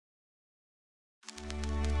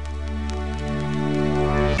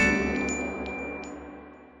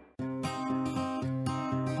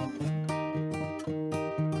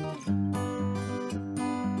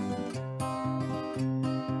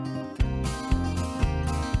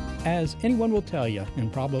As anyone will tell you,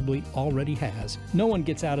 and probably already has, no one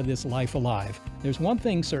gets out of this life alive. There's one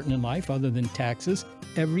thing certain in life other than taxes.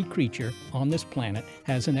 Every creature on this planet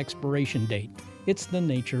has an expiration date. It's the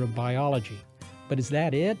nature of biology. But is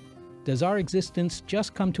that it? Does our existence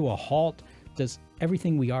just come to a halt? Does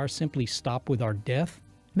everything we are simply stop with our death?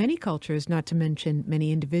 Many cultures, not to mention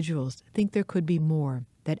many individuals, think there could be more,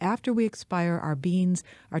 that after we expire, our beings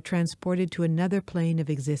are transported to another plane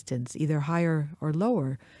of existence, either higher or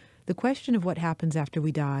lower. The question of what happens after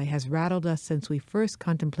we die has rattled us since we first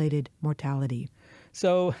contemplated mortality.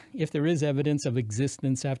 So, if there is evidence of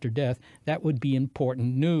existence after death, that would be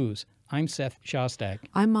important news. I'm Seth Shostak.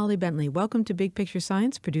 I'm Molly Bentley. Welcome to Big Picture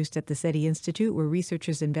Science, produced at the SETI Institute, where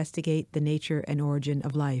researchers investigate the nature and origin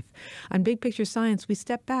of life. On Big Picture Science, we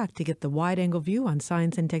step back to get the wide-angle view on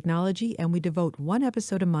science and technology, and we devote one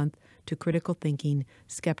episode a month to critical thinking,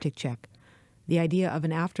 Skeptic Check. The idea of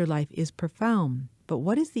an afterlife is profound, but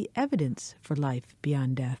what is the evidence for life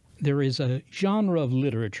beyond death? There is a genre of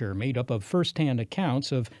literature made up of first-hand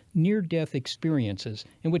accounts of near-death experiences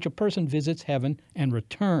in which a person visits heaven and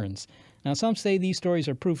returns. Now, some say these stories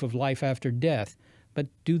are proof of life after death, but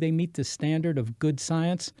do they meet the standard of good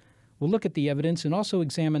science? We'll look at the evidence and also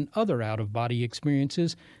examine other out-of-body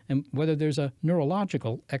experiences and whether there's a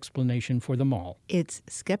neurological explanation for them all. It's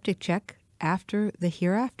Skeptic Check after the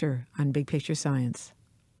Hereafter on Big Picture Science.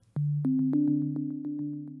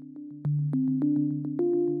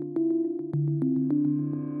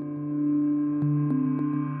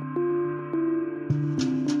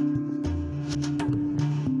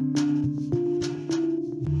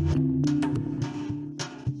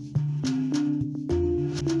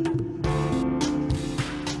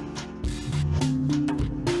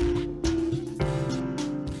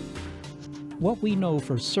 What we know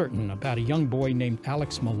for certain about a young boy named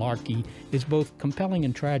Alex Malarkey is both compelling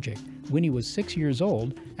and tragic. When he was 6 years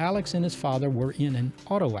old, Alex and his father were in an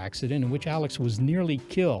auto accident in which Alex was nearly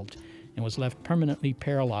killed and was left permanently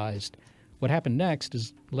paralyzed. What happened next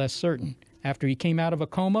is less certain. After he came out of a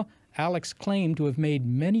coma, Alex claimed to have made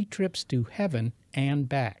many trips to heaven and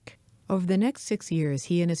back. Over the next 6 years,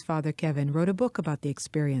 he and his father, Kevin, wrote a book about the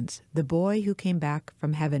experience, The Boy Who Came Back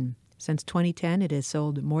from Heaven. Since 2010, it has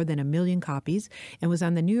sold more than 1 million copies and was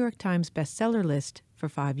on the New York Times bestseller list for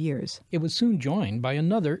 5 years. It was soon joined by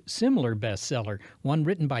another similar bestseller, one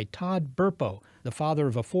written by Todd Burpo, the father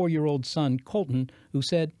of a 4-year-old son, Colton, who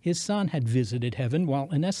said his son had visited heaven while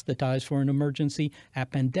anesthetized for an emergency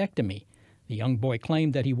appendectomy. The young boy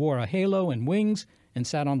claimed that he wore a halo and wings and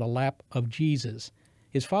sat on the lap of Jesus.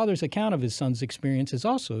 His father's account of his son's experience has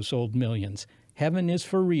also sold millions. Heaven is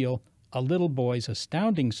for real. A little boy's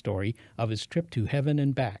astounding story of his trip to heaven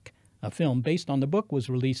and back. A film based on the book was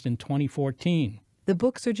released in 2014. The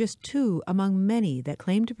books are just two among many that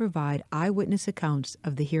claim to provide eyewitness accounts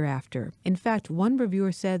of the hereafter. In fact, one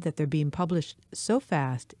reviewer said that they're being published so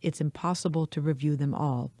fast it's impossible to review them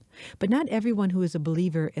all. But not everyone who is a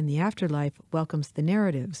believer in the afterlife welcomes the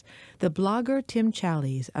narratives. The blogger Tim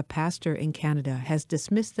Challies, a pastor in Canada, has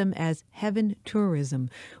dismissed them as heaven tourism,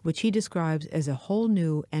 which he describes as a whole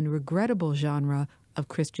new and regrettable genre of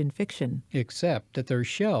Christian fiction. Except that they're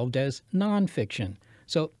shelved as nonfiction.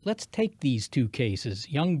 So let's take these two cases,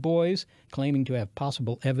 young boys claiming to have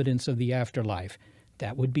possible evidence of the afterlife.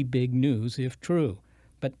 That would be big news if true.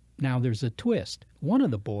 But now there's a twist. One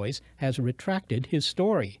of the boys has retracted his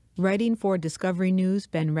story. Writing for Discovery News,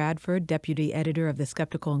 Ben Radford, deputy editor of the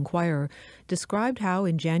Skeptical Inquirer, described how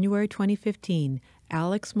in January 2015,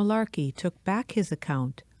 Alex Malarkey took back his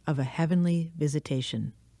account of a heavenly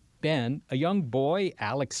visitation. Ben, a young boy,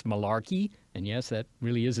 Alex Malarkey, and yes, that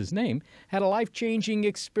really is his name, had a life-changing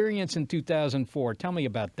experience in 2004. Tell me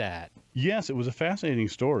about that. Yes, it was a fascinating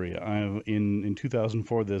story. In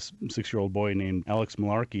 2004, this 6-year-old boy named Alex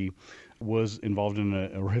Malarkey was involved in a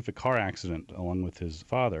horrific car accident along with his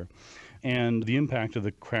father. And the impact of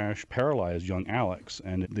the crash paralyzed young Alex,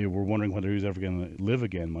 and they were wondering whether he was ever going to live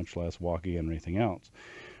again, much less walk again or anything else.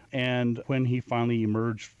 And when he finally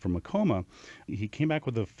emerged from a coma, he came back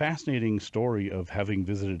with a fascinating story of having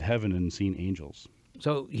visited heaven and seen angels.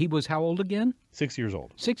 So he was how old again? 6 years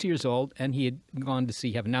old. 6 years old, and he had gone to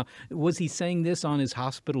see heaven. Now, was he saying this on his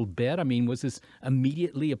hospital bed? I mean, was this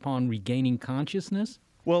immediately upon regaining consciousness?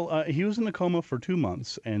 Well, he was in a coma for 2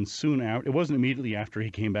 months, and soon after, it wasn't immediately after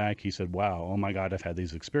he came back, he said, wow, oh my God, I've had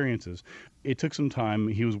these experiences. It took some time.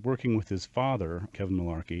 He was working with his father, Kevin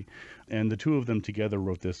Malarkey, and the two of them together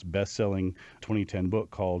wrote this best-selling 2010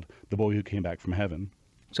 book called The Boy Who Came Back from Heaven.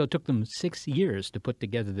 So it took them 6 years to put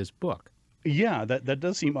together this book. Yeah, that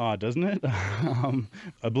does seem odd, doesn't it?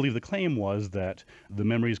 I believe the claim was that the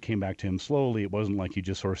memories came back to him slowly. It wasn't like he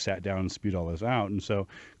just sort of sat down and spewed all this out. And so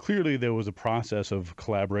clearly there was a process of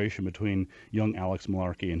collaboration between young Alex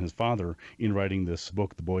Malarkey and his father in writing this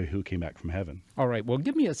book, The Boy Who Came Back from Heaven. All right, well,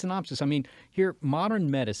 give me a synopsis. I mean, here, modern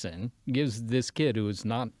medicine gives this kid who is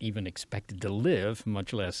not even expected to live,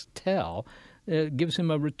 much less tell, gives him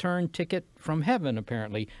a return ticket from heaven,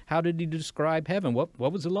 apparently. How did he describe heaven? What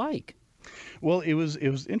was it like? Well, it was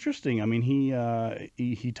interesting. I mean,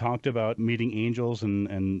 he talked about meeting angels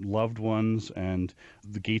and loved ones and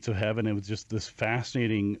the gates of heaven. It was just this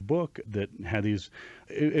fascinating book that had these.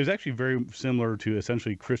 It was actually very similar to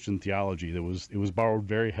essentially Christian theology. It was borrowed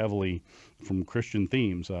very heavily from Christian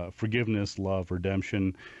themes: forgiveness, love,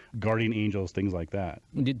 redemption, guardian angels, things like that.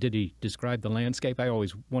 Did he describe the landscape? I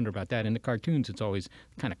always wonder about that. In the cartoons, it's always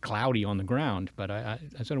kind of cloudy on the ground, but I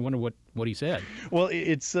sort of wonder what he said. Well,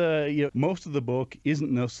 it's most of the book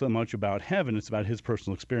isn't so much about heaven; it's about his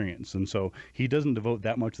personal experience, and so he doesn't devote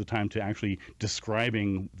that much of the time to actually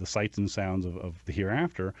describing the sights and sounds of the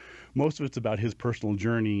hereafter. Most of it's about his personal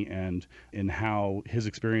journey and in how his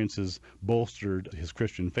experiences bolstered his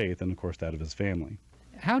Christian faith, and of course that of his family.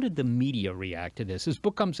 How did the media react to this? His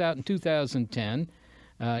book comes out in 2010.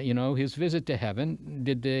 His visit to heaven.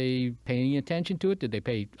 Did they pay any attention to it? Did they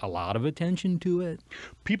pay a lot of attention to it?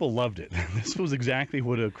 People loved it. This was exactly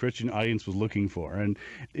what a Christian audience was looking for. And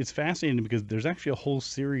it's fascinating because there's actually a whole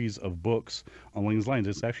series of books along these lines.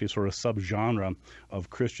 It's actually a sort of subgenre of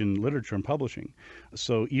Christian literature and publishing.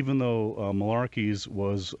 So even though Malarkey's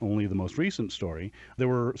was only the most recent story, there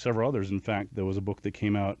were several others. In fact, there was a book that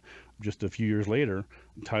came out just a few years later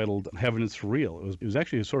titled Heaven is for Real. It was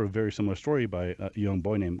actually a sort of very similar story by a young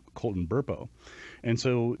boy named Colton Burpo. And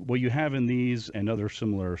so what you have in these and other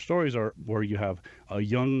similar stories are where you have a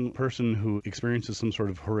young person who experiences some sort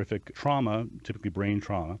of horrific trauma, typically brain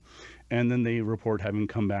trauma, and then they report having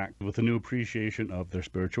come back with a new appreciation of their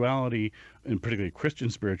spirituality, and particularly Christian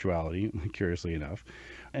spirituality, curiously enough,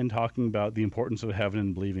 and talking about the importance of heaven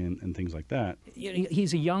and believing in things like that.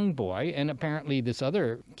 He's a young boy, and apparently this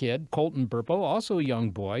other kid, Colton Burpo, also a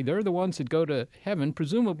young boy, they're the ones that go to heaven.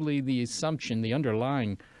 Presumably the assumption, the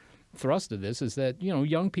underlying thrust of this is that,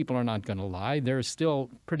 young people are not going to lie. They're still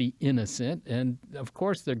pretty innocent, and of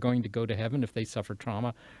course they're going to go to heaven if they suffer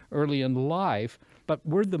trauma early in life. But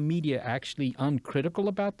were the media actually uncritical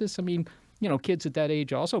about this? I mean, kids at that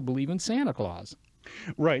age also believe in Santa Claus.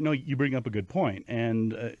 Right. No, you bring up a good point.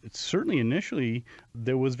 And certainly initially,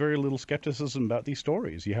 there was very little skepticism about these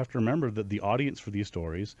stories. You have to remember that the audience for these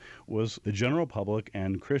stories was the general public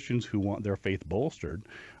and Christians who want their faith bolstered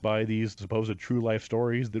by these supposed true life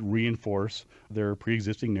stories that reinforce their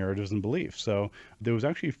pre-existing narratives and beliefs. So there was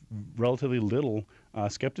actually relatively little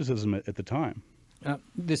skepticism at the time.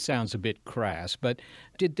 This sounds a bit crass, but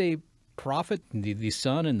did they profit, the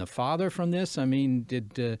son and the father, from this? I mean,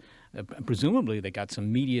 presumably they got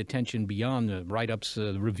some media attention beyond the write-ups,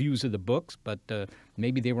 reviews of the books, but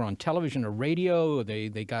maybe they were on television or radio.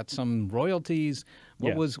 They got some royalties.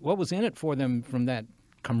 What was in it for them from that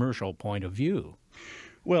commercial point of view?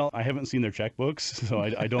 Well, I haven't seen their checkbooks, so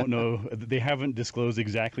I don't know. They haven't disclosed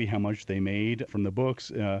exactly how much they made from the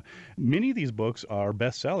books. Many of these books are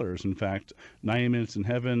bestsellers. In fact, 90 Minutes in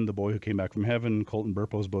Heaven, The Boy Who Came Back from Heaven, Colton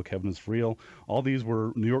Burpo's book, Heaven is for Real, all these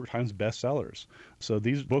were New York Times bestsellers. So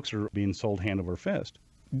these books are being sold hand over fist.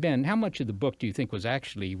 Ben, how much of the book do you think was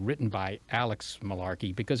actually written by Alex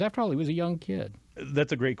Malarkey? Because after all, he was a young kid.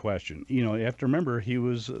 That's a great question. You have to remember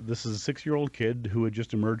this is a 6-year-old kid who had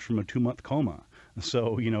just emerged from a 2-month coma.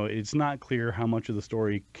 So, it's not clear how much of the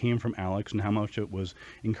story came from Alex and how much it was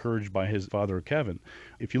encouraged by his father, Kevin.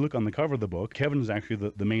 If you look on the cover of the book, Kevin is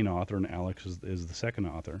actually the main author and Alex is the second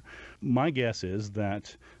author. My guess is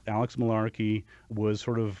that Alex Malarkey was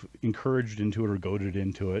sort of encouraged into it or goaded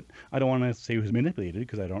into it. I don't want to say he was manipulated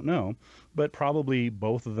because I don't know, but probably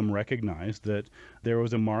both of them recognized that there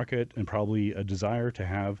was a market and probably a desire to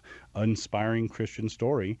have an inspiring Christian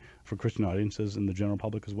story for Christian audiences and the general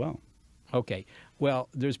public as well. Okay. Well,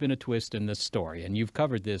 there's been a twist in this story, and you've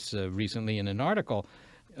covered this recently in an article.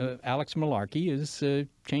 Alex Malarkey has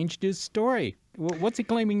changed his story. What's he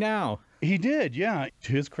claiming now? He did, yeah.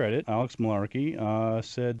 To his credit, Alex Malarkey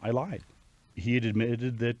said, I lied. He had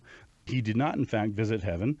admitted that he did not, in fact, visit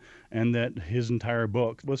heaven, and that his entire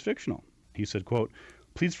book was fictional. He said, quote,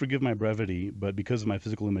 "Please forgive my brevity, but because of my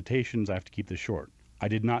physical limitations, I have to keep this short. I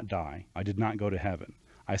did not die. I did not go to heaven.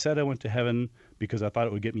 I said I went to heaven because I thought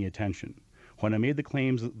it would get me attention. When I made the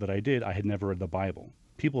claims that I did, I had never read the Bible.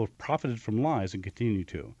 People have profited from lies and continue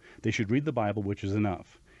to. They should read the Bible, which is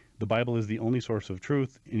enough. The Bible is the only source of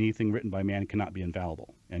truth. Anything written by man cannot be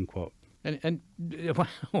infallible." End quote. And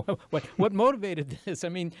what motivated this? I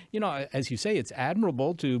mean, as you say, it's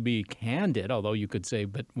admirable to be candid, although you could say,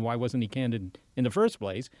 but why wasn't he candid in the first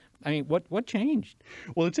place? I mean, what changed?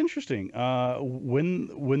 Well, it's interesting.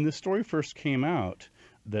 When this story first came out,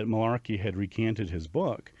 that Malarkey had recanted his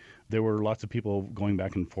book, there were lots of people going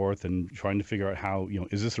back and forth and trying to figure out how,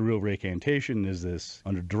 is this a real recantation? Is this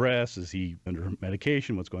under duress? Is he under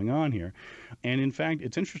medication? What's going on here? And in fact,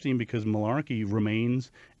 it's interesting because Malarkey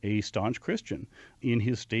remains a staunch Christian. In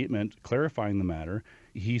his statement clarifying the matter,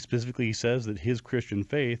 he specifically says that his Christian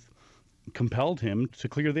faith compelled him to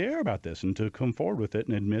clear the air about this and to come forward with it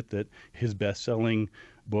and admit that his best-selling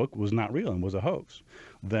book was not real and was a hoax.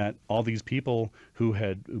 That all these people who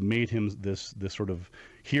had made him this sort of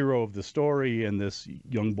hero of the story and this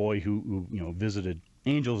young boy who visited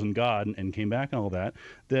angels and God and came back and all that,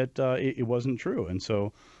 it wasn't true. And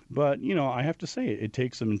so, but, I have to say, it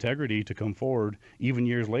takes some integrity to come forward even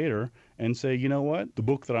years later and say, you know what, the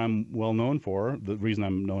book that I'm well known for, the reason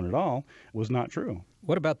I'm known at all, was not true.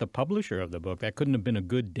 What about the publisher of the book? That couldn't have been a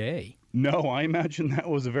good day. No, I imagine that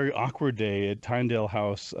was a very awkward day at Tyndale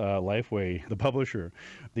House Lifeway, the publisher.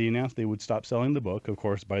 They announced they would stop selling the book. Of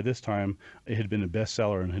course, by this time, it had been a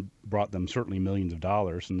bestseller and had brought them certainly millions of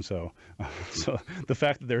dollars. And so the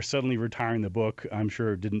fact that they're suddenly retiring the book, I'm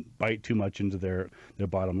sure, didn't bite too much into their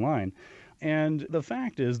bottom line. And the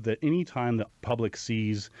fact is that any time the public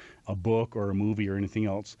sees a book or a movie or anything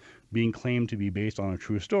else being claimed to be based on a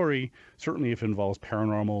true story, certainly if it involves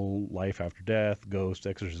paranormal, life after death, ghosts,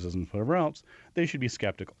 exorcisms, whatever else, they should be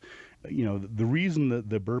skeptical. The reason that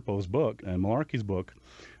the Burpo's book and Malarkey's book,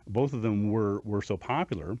 both of them were so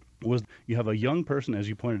popular, was you have a young person, as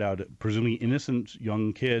you pointed out, presumably innocent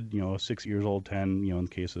young kid, 6 years old, 10, in the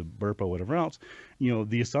case of Burpo, whatever else.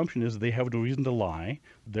 The assumption is they have no reason to lie.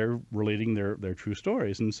 They're relating their true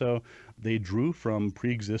stories. And so they drew from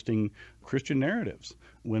pre-existing Christian narratives.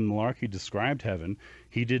 When Malarkey described heaven,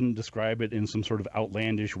 he didn't describe it in some sort of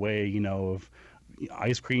outlandish way, of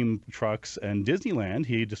ice cream trucks and Disneyland.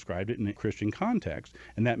 He described it in a Christian context,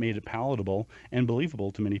 and that made it palatable and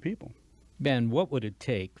believable to many people. Ben, what would it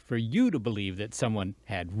take for you to believe that someone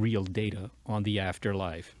had real data on the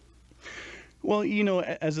afterlife? Well,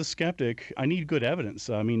 as a skeptic, I need good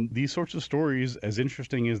evidence. I mean, these sorts of stories, as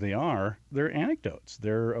interesting as they are, they're anecdotes.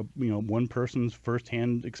 They're, one person's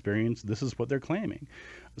firsthand experience. This is what they're claiming.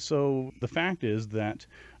 So the fact is that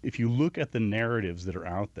if you look at the narratives that are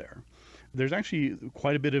out there, there's actually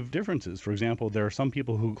quite a bit of differences. For example, there are some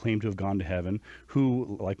people who claim to have gone to heaven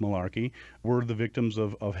who, like Malarkey, were the victims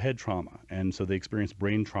of head trauma. And so they experienced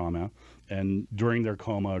brain trauma. And during their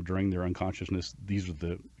coma, during their unconsciousness, these are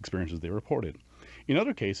the experiences they reported. In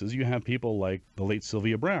other cases, you have people like the late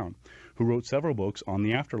Sylvia Browne, who wrote several books on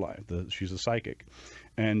the afterlife. She's a psychic.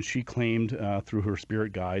 And she claimed through her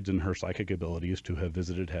spirit guides and her psychic abilities to have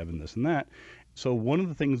visited heaven, this and that. So one of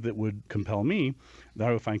the things that would compel me, that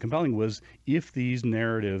I would find compelling, was if these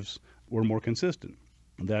narratives were more consistent.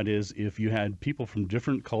 That is, if you had people from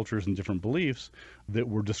different cultures and different beliefs that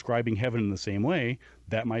were describing heaven in the same way,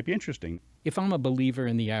 that might be interesting. If I'm a believer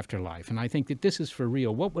in the afterlife, and I think that this is for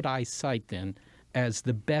real, what would I cite then as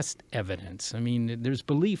the best evidence? I mean, there's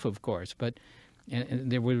belief, of course, but and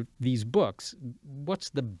there were these books.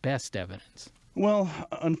 What's the best evidence? Well,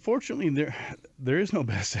 unfortunately, there is no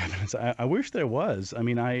best evidence. I wish there was. I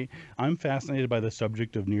mean, I'm fascinated by the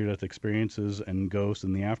subject of near-death experiences and ghosts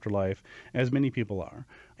and the afterlife, as many people are.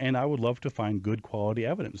 And I would love to find good quality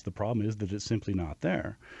evidence. The problem is that it's simply not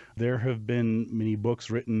there. There have been many books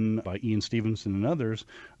written by Ian Stevenson and others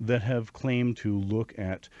that have claimed to look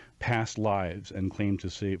at past lives and claim to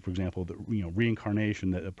say, for example, that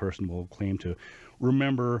reincarnation, that a person will claim to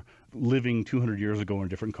remember living 200 years ago in a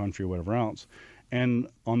different country or whatever else. And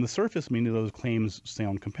on the surface, many of those claims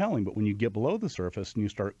sound compelling, but when you get below the surface and you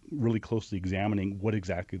start really closely examining what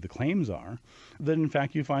exactly the claims are, then in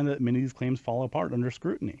fact you find that many of these claims fall apart under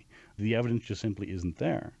scrutiny. The evidence just simply isn't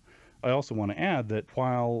there. I also want to add that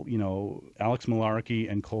while, Alex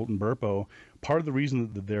Malarkey and Colton Burpo, part of the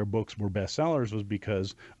reason that their books were bestsellers was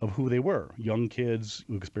because of who they were. Young kids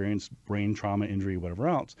who experienced brain trauma, injury, whatever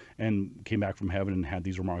else, and came back from heaven and had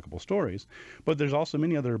these remarkable stories. But there's also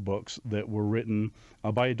many other books that were written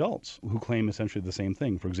by adults who claim essentially the same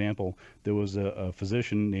thing. For example, there was a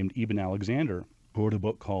physician named Eben Alexander who wrote a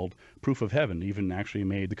book called Proof of Heaven, even actually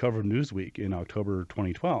made the cover of Newsweek in October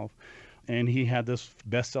 2012. And he had this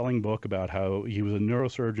best-selling book about how he was a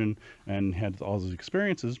neurosurgeon and had all these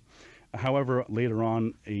experiences. However, later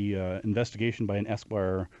on, a investigation by an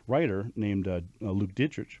Esquire writer named Luke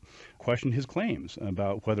Dietrich questioned his claims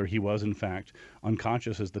about whether he was, in fact,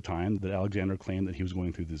 unconscious at the time that Alexander claimed that he was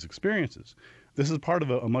going through these experiences. This is part of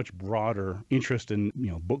a much broader interest in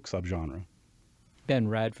book subgenre. Ben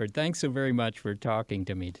Radford, thanks so very much for talking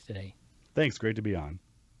to me today. Thanks. Great to be on.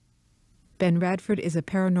 Ben Radford is a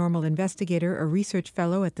paranormal investigator, a research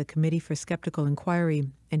fellow at the Committee for Skeptical Inquiry,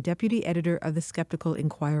 and deputy editor of the Skeptical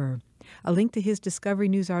Inquirer. A link to his Discovery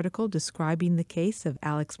News article describing the case of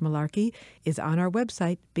Alex Malarkey is on our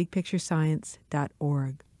website,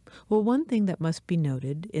 bigpicturescience.org. Well, one thing that must be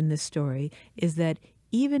noted in this story is that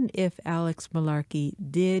even if Alex Malarkey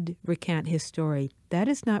did recant his story, that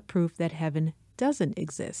is not proof that heaven doesn't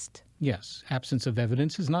exist. Yes, absence of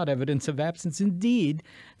evidence is not evidence of absence indeed.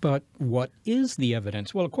 But what is the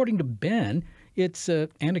evidence? Well, according to Ben, it's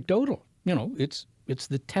anecdotal. It's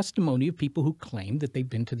the testimony of people who claim that they've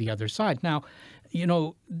been to the other side. Now,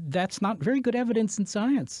 that's not very good evidence in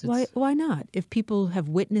science. Why not? If people have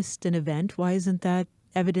witnessed an event, why isn't that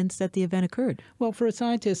evidence that the event occurred? Well, for a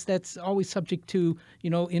scientist, that's always subject to,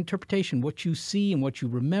 interpretation. What you see and what you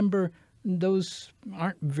remember, those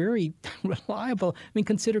aren't very reliable. I mean,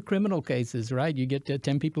 consider criminal cases, right? You get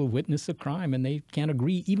 10 people who witness a crime and they can't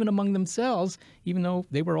agree even among themselves, even though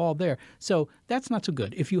they were all there. So that's not so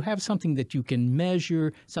good. If you have something that you can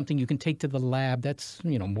measure, something you can take to the lab, that's,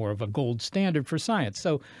 more of a gold standard for science.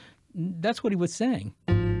 So that's what he was saying.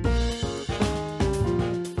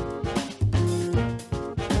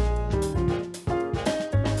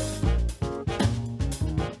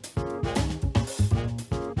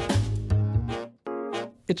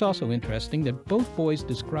 It's also interesting that both boys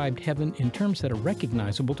described heaven in terms that are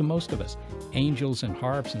recognizable to most of us, angels and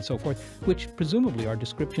harps and so forth, which presumably are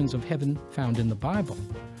descriptions of heaven found in the Bible.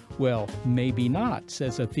 Well, maybe not,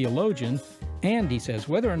 says a theologian. And he says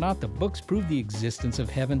whether or not the books prove the existence of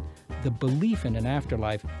heaven, the belief in an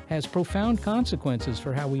afterlife has profound consequences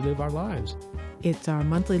for how we live our lives. It's our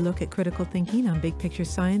monthly look at critical thinking on Big Picture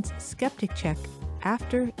Science, Skeptic Check,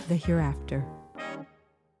 After the Hereafter.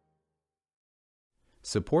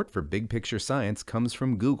 Support for Big Picture Science comes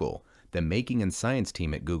from Google. The Making and Science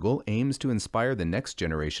team at Google aims to inspire the next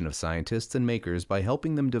generation of scientists and makers by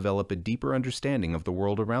helping them develop a deeper understanding of the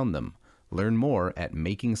world around them. Learn more at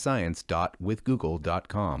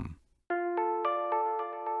makingscience.withgoogle.com.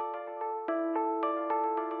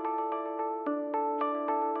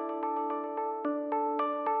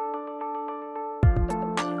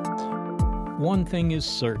 One thing is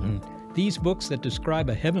certain. These books that describe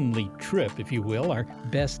a heavenly trip, if you will, are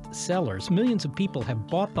bestsellers. Millions of people have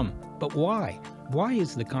bought them. But why? Why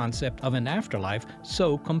is the concept of an afterlife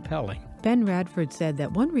so compelling? Ben Radford said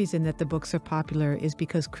that one reason that the books are popular is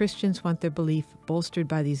because Christians want their belief bolstered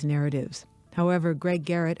by these narratives. However, Greg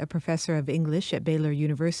Garrett, a professor of English at Baylor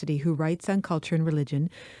University who writes on culture and religion,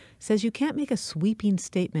 says you can't make a sweeping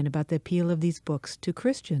statement about the appeal of these books to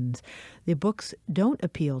Christians. The books don't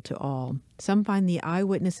appeal to all. Some find the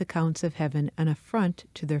eyewitness accounts of heaven an affront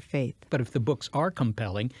to their faith. But if the books are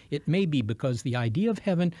compelling, it may be because the idea of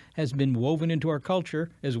heaven has been woven into our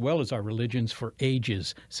culture as well as our religions for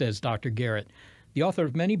ages, says Dr. Garrett. The author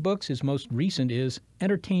of many books, his most recent is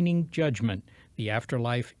Entertaining Judgment, the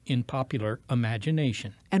Afterlife in Popular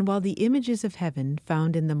Imagination. And while the images of heaven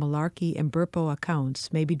found in the Malarkey and Burpo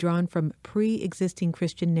accounts may be drawn from pre-existing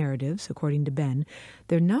Christian narratives, according to Ben,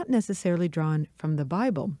 they're not necessarily drawn from the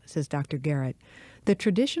Bible, says Dr. Garrett. The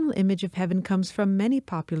traditional image of heaven comes from many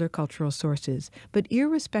popular cultural sources, but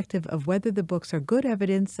irrespective of whether the books are good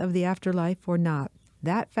evidence of the afterlife or not,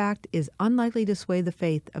 that fact is unlikely to sway the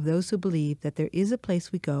faith of those who believe that there is a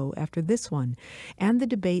place we go after this one. And the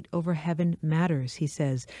debate over heaven matters, he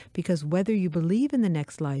says, because whether you believe in the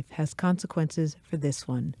next life has consequences for this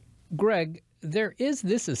one. Greg, there is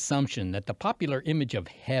this assumption that the popular image of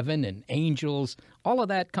heaven and angels, all of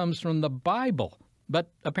that comes from the Bible, but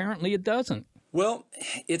apparently it doesn't. Well,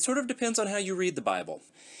 it sort of depends on how you read the Bible.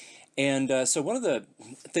 And so one of the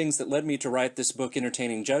things that led me to write this book,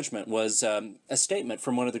 Entertaining Judgment, was a statement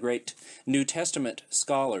from one of the great New Testament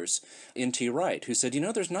scholars, N.T. Wright, who said,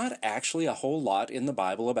 there's not actually a whole lot in the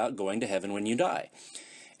Bible about going to heaven when you die.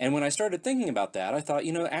 And when I started thinking about that, I thought,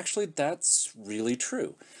 actually that's really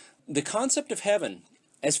true. The concept of heaven,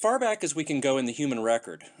 as far back as we can go in the human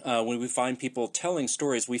record, when we find people telling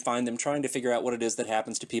stories, we find them trying to figure out what it is that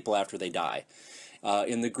happens to people after they die.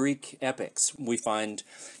 In the Greek epics, we find,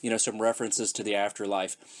 some references to the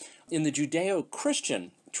afterlife. In the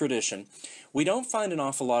Judeo-Christian tradition, we don't find an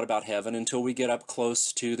awful lot about heaven until we get up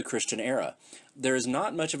close to the Christian era. There is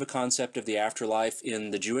not much of a concept of the afterlife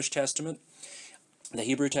in the Jewish Testament. the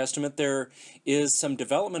Hebrew Testament, there is some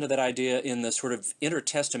development of that idea in the sort of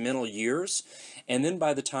intertestamental years. And then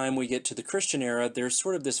by the time we get to the Christian era, there's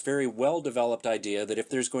sort of this very well-developed idea that if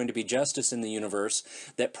there's going to be justice in the universe,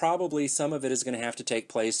 that probably some of it is going to have to take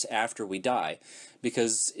place after we die,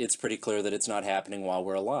 because it's pretty clear that it's not happening while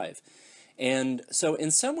we're alive. And so in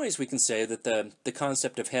some ways we can say that the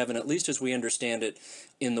concept of heaven, at least as we understand it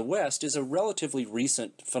in the West, is a relatively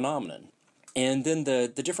recent phenomenon. And then the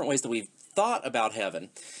different ways that we've thought about heaven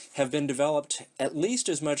have been developed at least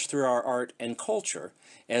as much through our art and culture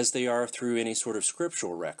as they are through any sort of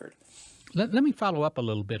scriptural record. Let me follow up a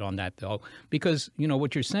little bit on that, though, because,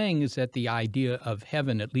 what you're saying is that the idea of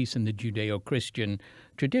heaven, at least in the Judeo-Christian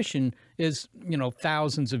tradition, is,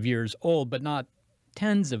 thousands of years old, but not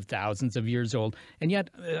tens of thousands of years old. And yet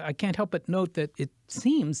I can't help but note that it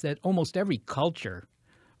seems that almost every culture,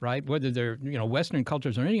 right, whether they're, Western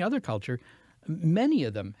cultures or any other culture, many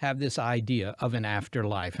of them have this idea of an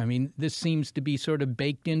afterlife. I mean, this seems to be sort of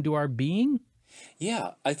baked into our being.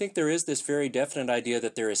 Yeah, I think there is this very definite idea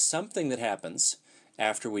that there is something that happens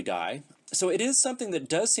after we die. So it is something that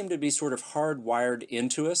does seem to be sort of hardwired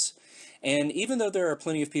into us. And even though there are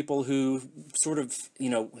plenty of people who sort of,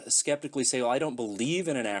 skeptically say, well, I don't believe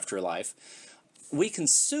in an afterlife, we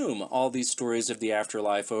consume all these stories of the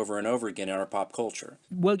afterlife over and over again in our pop culture.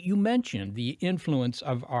 Well, you mentioned the influence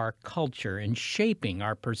of our culture in shaping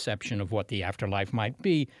our perception of what the afterlife might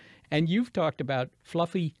be. And you've talked about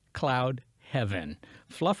fluffy cloud heaven.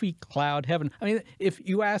 Fluffy cloud heaven. I mean, if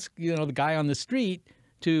you ask, the guy on the street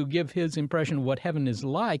to give his impression of what heaven is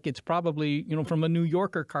like, it's probably, from a New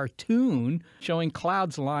Yorker cartoon showing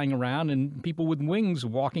clouds lying around and people with wings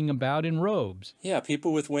walking about in robes. Yeah,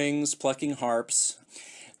 people with wings plucking harps.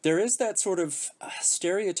 There is that sort of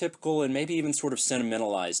stereotypical and maybe even sort of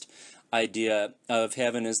sentimentalized idea of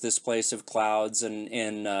heaven as this place of clouds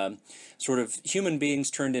and sort of human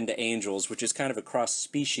beings turned into angels, which is kind of a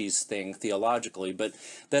cross-species thing theologically, but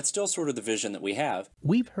that's still sort of the vision that we have.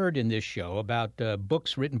 We've heard in this show about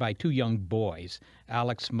books written by two young boys,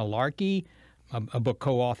 Alex Malarkey, a book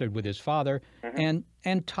co-authored with his father, and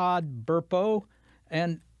Todd Burpo,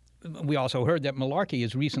 and we also heard that Malarkey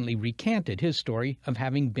has recently recanted his story of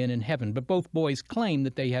having been in heaven, but both boys claim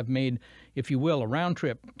that they have made, if you will, a round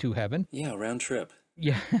trip to heaven. Yeah, round trip.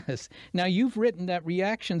 Yes. Now, you've written that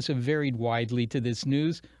reactions have varied widely to this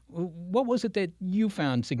news. What was it that you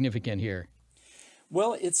found significant here?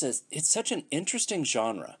 Well, it's such an interesting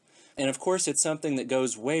genre. And of course, it's something that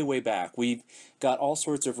goes way, way back. We've got all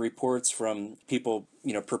sorts of reports from people,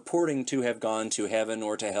 purporting to have gone to heaven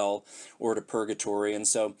or to hell or to purgatory. And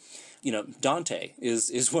so, Dante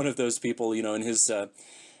is one of those people, in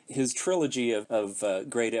his trilogy of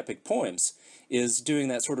great epic poems is doing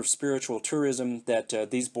that sort of spiritual tourism that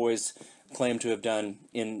these boys claim to have done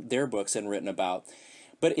in their books and written about.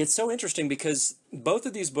 But it's so interesting because both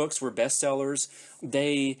of these books were bestsellers.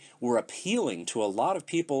 They were appealing to a lot of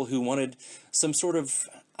people who wanted some sort of,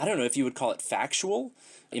 I don't know if you would call it factual,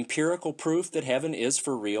 empirical proof that heaven is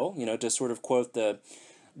for real, to sort of quote the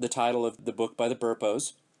title of the book by the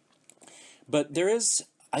Burpos. But there is,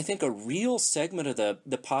 I think, a real segment of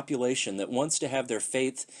the population that wants to have their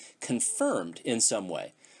faith confirmed in some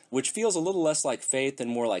way, which feels a little less like faith and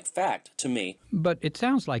more like fact to me. But it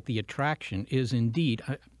sounds like the attraction is indeed,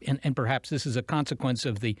 and perhaps this is a consequence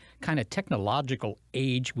of the kind of technological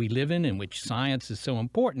age we live in which science is so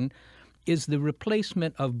important, is the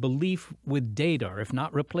replacement of belief with data, or if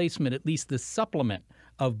not replacement, at least the supplement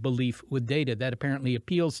of belief with data that apparently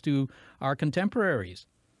appeals to our contemporaries.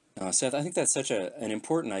 Seth, I think that's such an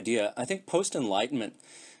important idea. I think post-Enlightenment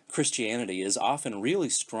Christianity is often really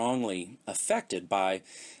strongly affected by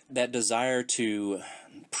that desire to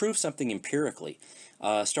prove something empirically.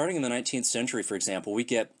 Starting in the 19th century, for example, we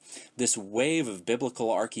get this wave of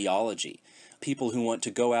biblical archaeology, people who want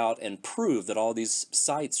to go out and prove that all these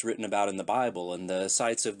sites written about in the Bible and the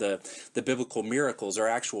sites of the biblical miracles are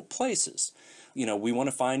actual places. We want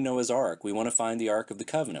to find Noah's Ark. We want to find the Ark of the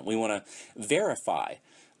Covenant. We want to verify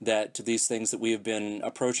that these things that we have been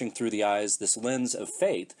approaching through the eyes, this lens of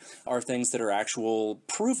faith, are things that are actual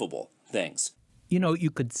provable things. You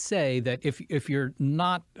could say that if you're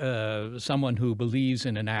not someone who believes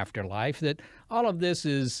in an afterlife, that all of this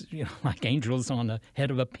is, like angels on the head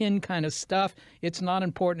of a pin kind of stuff. It's not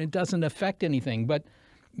important. It doesn't affect anything. But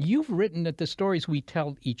you've written that the stories we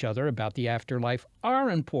tell each other about the afterlife are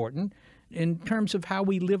important in terms of how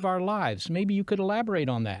we live our lives. Maybe you could elaborate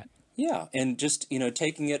on that. Yeah, and just,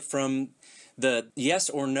 taking it from the yes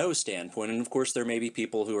or no standpoint, and of course there may be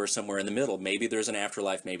people who are somewhere in the middle. Maybe there's an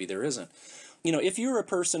afterlife, maybe there isn't. if you're a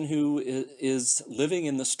person who is living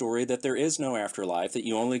in the story that there is no afterlife, that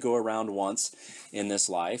you only go around once in this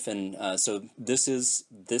life, and so this is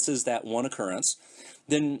that one occurrence,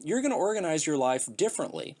 then you're going to organize your life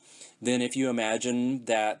differently than if you imagine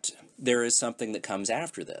that there is something that comes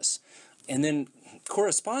after this. And then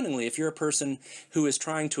correspondingly, if you're a person who is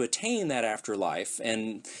trying to attain that afterlife,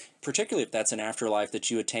 and particularly if that's an afterlife that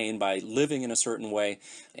you attain by living in a certain way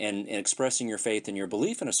and expressing your faith and your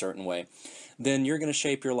belief in a certain way, then you're going to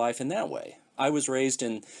shape your life in that way. I was raised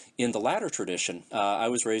in the latter tradition. I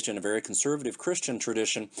was raised in a very conservative Christian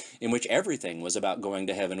tradition in which everything was about going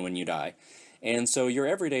to heaven when you die. And so your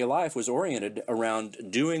everyday life was oriented around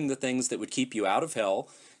doing the things that would keep you out of hell,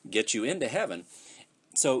 get you into heaven.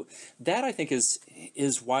 So that, I think,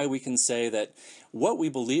 is why we can say that what we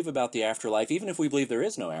believe about the afterlife, even if we believe there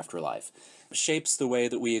is no afterlife, shapes the way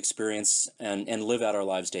that we experience and live out our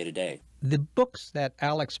lives day to day. The books that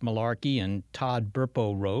Alex Malarkey and Todd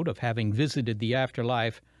Burpo wrote of having visited the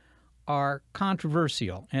afterlife are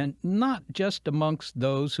controversial, and not just amongst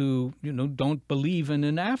those who, don't believe in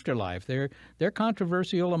an afterlife. They're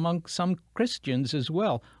controversial among some Christians as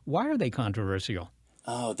well. Why are they controversial?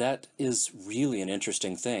 Oh, that is really an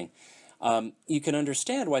interesting thing. You can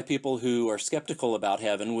understand why people who are skeptical about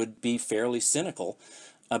heaven would be fairly cynical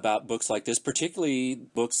about books like this, particularly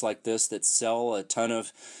books like this that sell a ton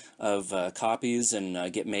of copies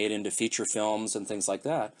and get made into feature films and things like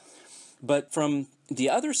that. But from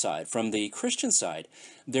the other side, from the Christian side,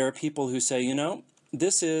 there are people who say,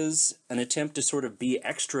 this is an attempt to sort of be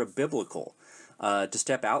extra biblical, to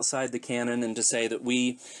step outside the canon and to say that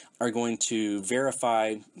we are going to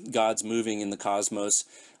verify God's moving in the cosmos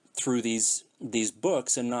through these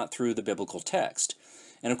books and not through the biblical text.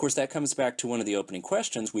 And of course that comes back to one of the opening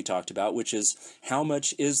questions we talked about, which is how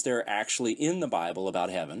much is there actually in the Bible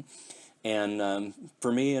about heaven? And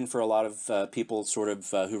for me and for a lot of people sort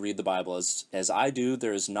of who read the Bible as I do,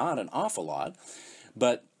 there is not an awful lot.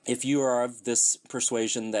 But if you are of this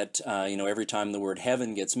persuasion that, every time the word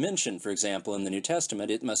heaven gets mentioned, for example, in the New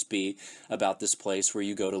Testament, it must be about this place where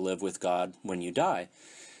you go to live with God when you die,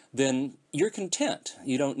 then you're content.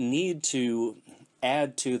 You don't need to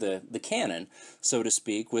add to the canon, so to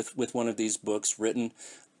speak, with one of these books written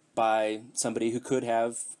by somebody who could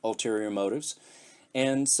have ulterior motives.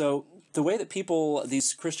 And so the way that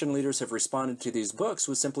these Christian leaders have responded to these books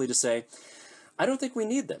was simply to say, I don't think we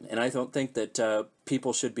need them, and I don't think that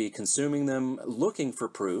people should be consuming them looking for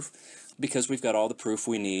proof, because we've got all the proof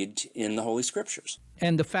we need in the Holy Scriptures.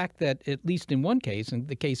 And the fact that, at least in one case, in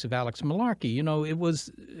the case of Alex Malarkey, it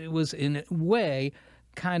was in a way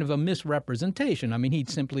kind of a misrepresentation. I mean, he'd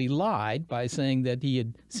simply lied by saying that he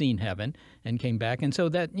had seen heaven and came back, and so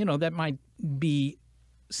that that might be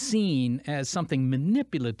seen as something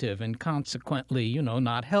manipulative and consequently,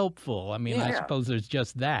 not helpful. I mean, I suppose there's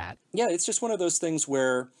just that. Yeah, it's just one of those things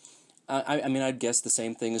where, I'd guess the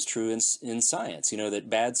same thing is true in science, that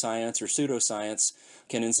bad science or pseudoscience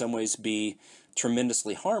can in some ways be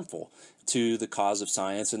tremendously harmful to the cause of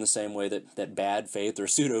science in the same way that bad faith or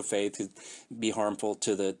pseudo-faith could be harmful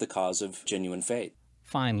to the cause of genuine faith.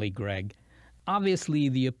 Finally, Greg, obviously,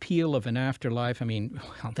 the appeal of an afterlife,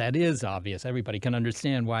 that is obvious. Everybody can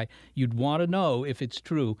understand why you'd want to know if it's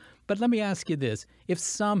true. But let me ask you this. If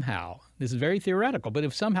somehow, this is very theoretical, but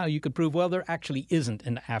if somehow you could prove, well, there actually isn't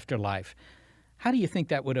an afterlife, how do you think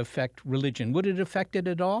that would affect religion? Would it affect it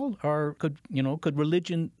at all? Or could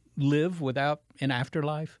religion live without an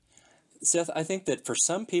afterlife? Seth, I think that for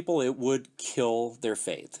some people it would kill their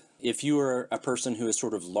faith. If you are a person who has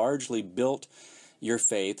sort of largely built your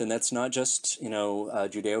faith, and that's not just,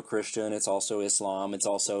 Judeo-Christian, it's also Islam, it's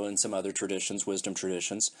also in some other traditions, wisdom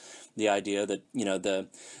traditions, the idea that,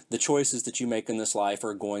 the choices that you make in this life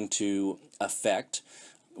are going to affect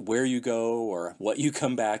where you go or what you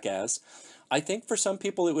come back as. I think for some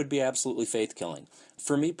people it would be absolutely faith-killing.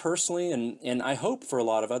 For me personally, and I hope for a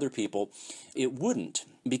lot of other people, it wouldn't,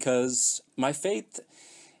 because my faith,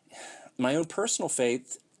 my own personal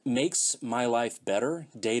faith, makes my life better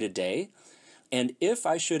day to day. And if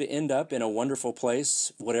I should end up in a wonderful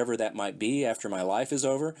place, whatever that might be after my life is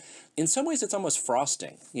over, in some ways it's almost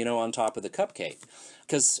frosting, on top of the cupcake.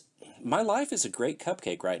 Because my life is a great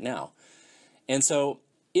cupcake right now. And so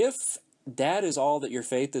if that is all that your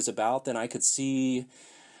faith is about, then I could see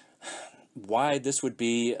why this would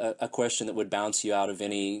be a question that would bounce you out of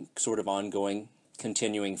any sort of ongoing,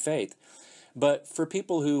 continuing faith. But for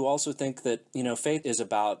people who also think that, faith is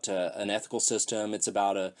about an ethical system, it's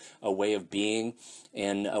about a way of being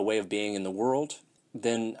and a way of being in the world,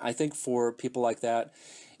 then I think for people like that,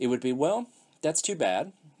 it would be, well, that's too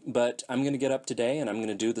bad, but I'm going to get up today and I'm going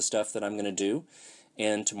to do the stuff that I'm going to do.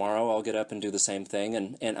 and tomorrow I'll get up and do the same thing.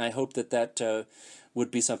 And I hope that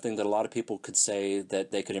would be something that a lot of people could say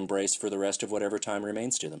that they could embrace for the rest of whatever time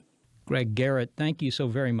remains to them. Greg Garrett, thank you so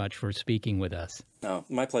very much for speaking with us. Oh,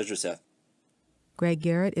 my pleasure, Seth. Greg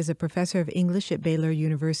Garrett is a professor of English at Baylor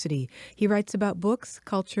University. He writes about books,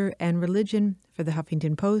 culture, and religion for the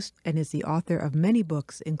Huffington Post and is the author of many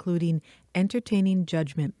books, including Entertaining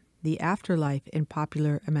Judgment, The Afterlife in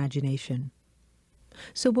Popular Imagination.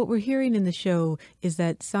 So what we're hearing in the show is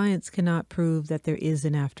that science cannot prove that there is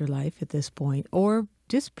an afterlife at this point, or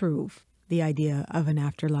disprove the idea of an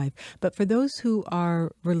afterlife. But for those who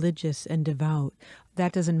are religious and devout,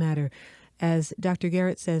 that doesn't matter. As Dr.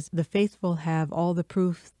 Garrett says, the faithful have all the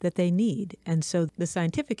proof that they need. And so the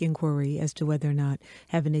scientific inquiry as to whether or not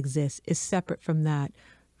heaven exists is separate from that,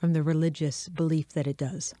 from the religious belief that it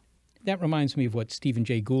does. That reminds me of what Stephen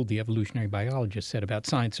Jay Gould, the evolutionary biologist, said about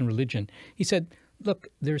science and religion. He said, look,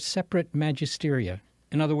 they're separate magisteria.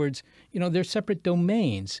 In other words, they're separate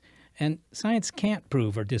domains. And science can't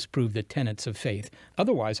prove or disprove the tenets of faith.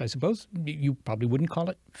 Otherwise, I suppose, you probably wouldn't call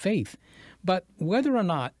it faith. But whether or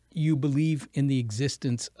not you believe in the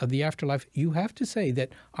existence of the afterlife, you have to say that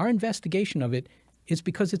our investigation of it is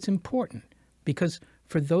because it's important. Because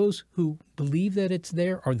for those who believe that it's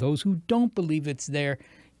there or those who don't believe it's there,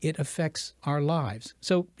 it affects our lives.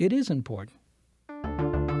 So it is important.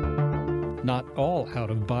 Not all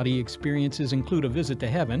out-of-body experiences include a visit to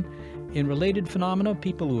heaven. In related phenomena,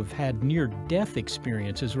 people who have had near-death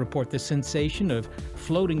experiences report the sensation of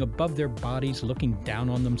floating above their bodies, looking down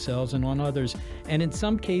on themselves and on others. And in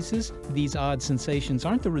some cases, these odd sensations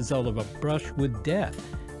aren't the result of a brush with death.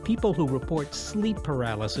 People who report sleep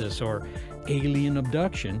paralysis or alien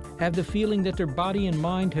abduction have the feeling that their body and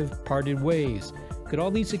mind have parted ways. Could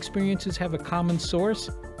all these experiences have a common source?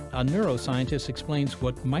 A neuroscientist explains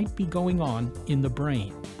what might be going on in the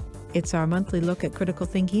brain. It's our monthly look at critical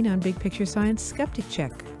thinking on Big Picture Science Skeptic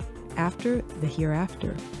Check, after the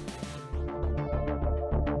Hereafter.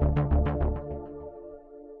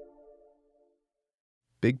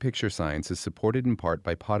 Big Picture Science is supported in part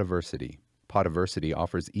by Podiversity. Podiversity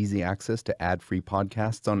offers easy access to ad-free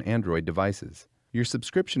podcasts on Android devices. Your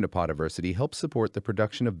subscription to Podiversity helps support the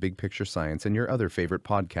production of Big Picture Science and your other favorite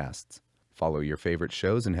podcasts. Follow your favorite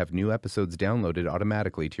shows and have new episodes downloaded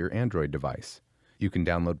automatically to your Android device. You can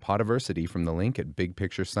download Podiversity from the link at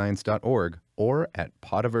bigpicturescience.org or at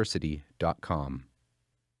podiversity.com.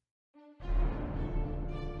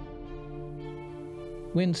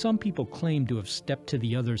 When some people claim to have stepped to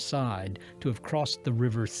the other side, to have crossed the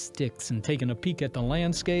river Styx and taken a peek at the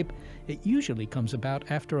landscape, it usually comes about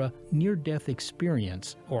after a near-death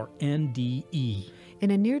experience, or NDE.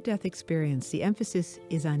 In a near-death experience, the emphasis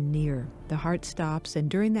is on near. The heart stops, and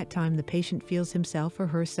during that time, the patient feels himself or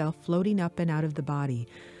herself floating up and out of the body.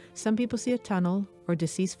 Some people see a tunnel, or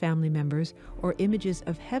deceased family members, or images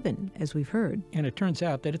of heaven, as we've heard. And it turns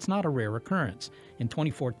out that it's not a rare occurrence. In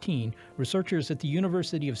 2014, researchers at the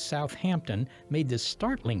University of Southampton made the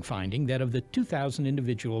startling finding that of the 2,000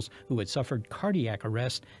 individuals who had suffered cardiac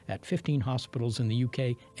arrest at 15 hospitals in the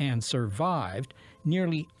UK and survived,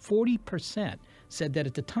 nearly 40% said that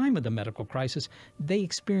at the time of the medical crisis, they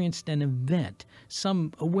experienced an event,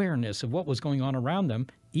 some awareness of what was going on around them,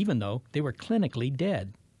 even though they were clinically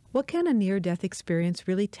dead. What can a near-death experience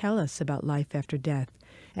really tell us about life after death?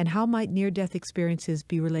 And how might near-death experiences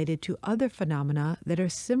be related to other phenomena that are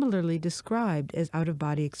similarly described as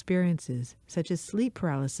out-of-body experiences, such as sleep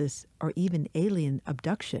paralysis or even alien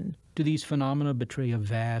abduction? Do these phenomena betray a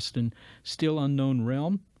vast and still unknown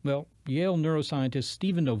realm? Well, Yale neuroscientist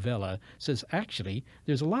Stephen Novella says actually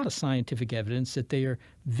there's a lot of scientific evidence that they are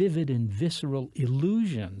vivid and visceral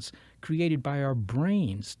illusions created by our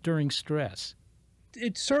brains during stress.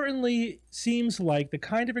 It certainly seems like the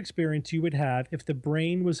kind of experience you would have if the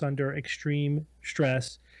brain was under extreme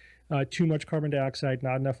stress, too much carbon dioxide,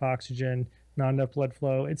 not enough oxygen, not enough blood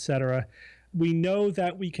flow, etc. We know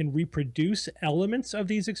that we can reproduce elements of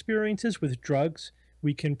these experiences with drugs.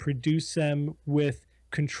 We can produce them with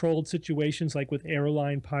controlled situations, like with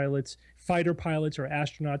airline pilots, fighter pilots, or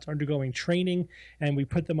astronauts undergoing training, and we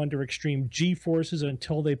put them under extreme G-forces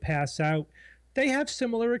until they pass out. They have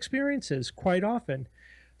similar experiences quite often.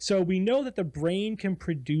 So we know that the brain can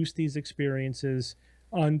produce these experiences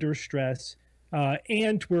under stress,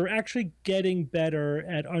 and we're actually getting better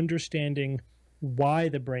at understanding why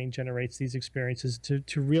the brain generates these experiences,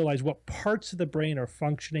 to realize what parts of the brain are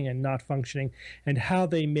functioning and not functioning, and how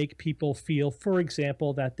they make people feel, for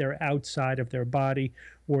example, that they're outside of their body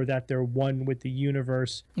or that they're one with the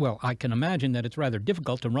universe. Well, I can imagine that it's rather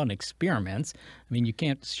difficult to run experiments. I mean, you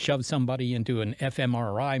can't shove somebody into an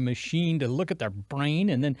fMRI machine to look at their brain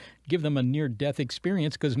and then give them a near-death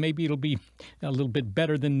experience, because maybe it'll be a little bit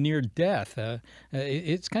better than near-death.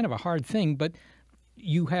 It's kind of a hard thing, but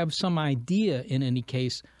you have some idea, in any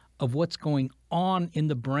case, of what's going on in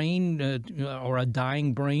the brain, or a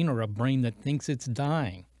dying brain, or a brain that thinks it's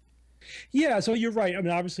dying. Yeah, so you're right. I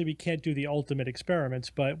mean, obviously, we can't do the ultimate experiments,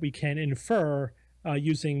 but we can infer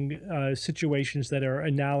using situations that are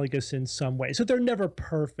analogous in some way. So they're never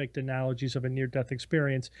perfect analogies of a near-death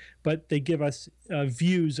experience, but they give us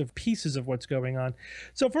views of pieces of what's going on.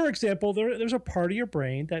 So, for example, there's a part of your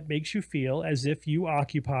brain that makes you feel as if you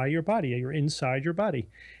occupy your body, you're inside your body.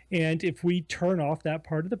 And if we turn off that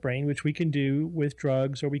part of the brain, which we can do with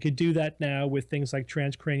drugs, or we could do that now with things like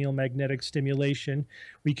transcranial magnetic stimulation,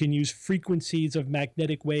 we can use frequencies of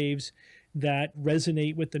magnetic waves that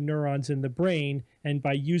resonate with the neurons in the brain, and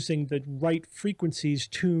by using the right frequencies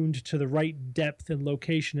tuned to the right depth and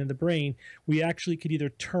location in the brain, we actually could either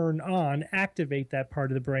turn on, activate that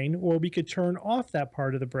part of the brain, or we could turn off that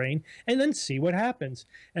part of the brain and then see what happens.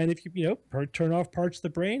 And if you turn off parts of the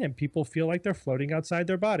brain, and people feel like they're floating outside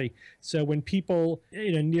their body. So when people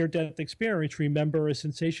in a near-death experience remember a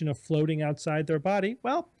sensation of floating outside their body,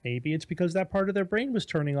 well, maybe it's because that part of their brain was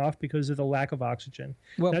turning off because of the lack of oxygen.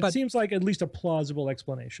 Well, that seems like at least a plausible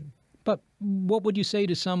explanation. But what would you say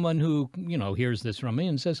to someone who, hears this from me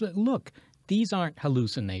and says, look, these aren't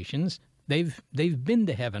hallucinations. They've been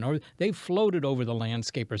to heaven, or they've floated over the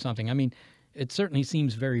landscape or something. I mean, it certainly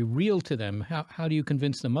seems very real to them. How do you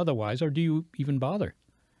convince them otherwise, or do you even bother?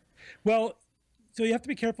 Well, so you have to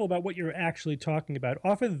be careful about what you're actually talking about.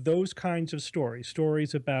 Often those kinds of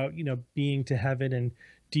stories about, being to heaven and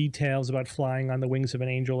details about flying on the wings of an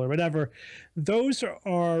angel or whatever, those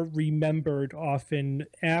are remembered often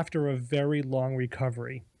after a very long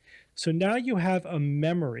recovery. So now you have a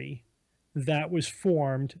memory that was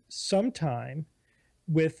formed sometime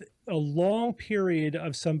with a long period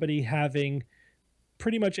of somebody having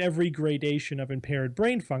pretty much every gradation of impaired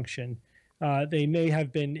brain function. They may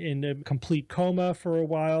have been in a complete coma for a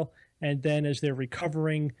while, and then as they're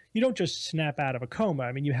recovering, you don't just snap out of a coma.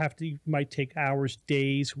 I mean, you might take hours,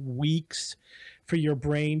 days, weeks for your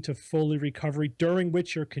brain to fully recover, during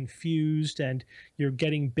which you're confused and you're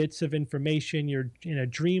getting bits of information, you're in a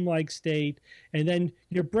dreamlike state, and then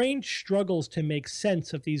your brain struggles to make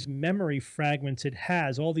sense of these memory fragments it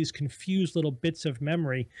has, all these confused little bits of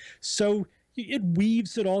memory. So it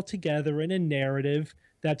weaves it all together in a narrative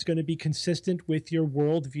that's going to be consistent with your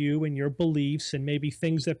worldview and your beliefs and maybe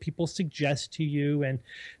things that people suggest to you. And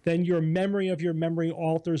then your memory of your memory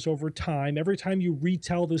alters over time. Every time you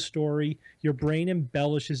retell the story, your brain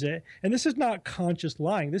embellishes it. And this is not conscious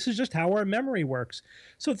lying. This is just how our memory works.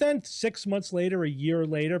 So then 6 months later, a year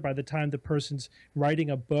later, by the time the person's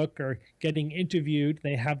writing a book or getting interviewed,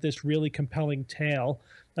 they have this really compelling tale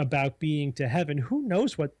about being to heaven. Who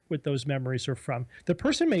knows what those memories are from? The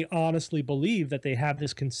person may honestly believe that they have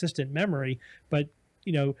this consistent memory, but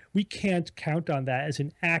we can't count on that as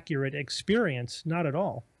an accurate experience. Not at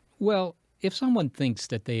all. Well, if someone thinks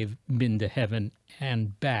that they've been to heaven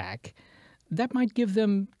and back, that might give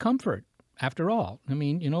them comfort. After all, I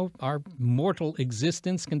mean, our mortal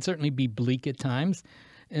existence can certainly be bleak at times.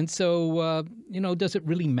 And so, does it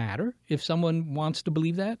really matter if someone wants to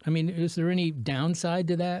believe that? I mean, is there any downside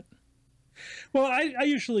to that? Well, I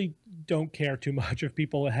usually don't care too much if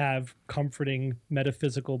people have comforting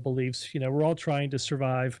metaphysical beliefs. We're all trying to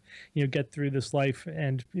survive, get through this life.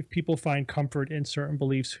 And if people find comfort in certain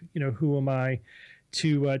beliefs, who am I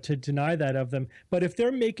to deny that of them? But if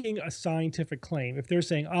they're making a scientific claim, if they're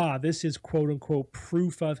saying, this is quote unquote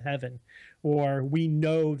proof of heaven, or we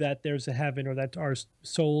know that there's a heaven, or that our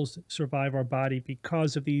souls survive our body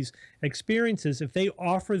because of these experiences, if they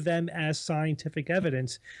offer them as scientific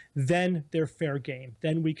evidence, then they're fair game.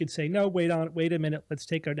 Then we could say, no, wait a minute, let's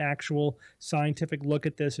take an actual scientific look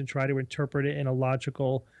at this and try to interpret it in a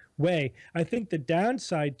logical way. I think the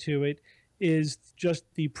downside to it is just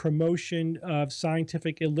the promotion of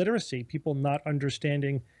scientific illiteracy, people not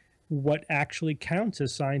understanding what actually counts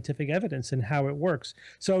as scientific evidence and how it works.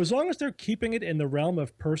 So as long as they're keeping it in the realm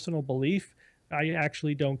of personal belief, I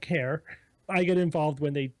actually don't care. I get involved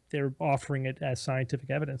when they're offering it as scientific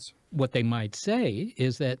evidence. What they might say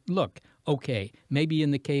is that, look, Okay, maybe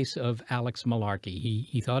in the case of Alex Malarkey,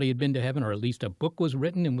 he thought he had been to heaven, or at least a book was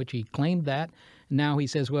written in which he claimed that. Now he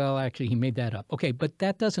says, well, actually, he made that up. Okay, but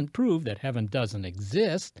that doesn't prove that heaven doesn't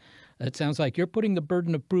exist. It sounds like you're putting the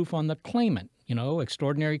burden of proof on the claimant. You know,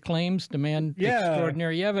 extraordinary claims demand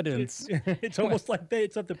extraordinary evidence. It's almost like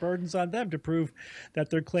it's up the burdens on them to prove that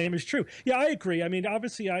their claim is true. Yeah, I agree. I mean,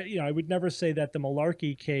 obviously, I would never say that the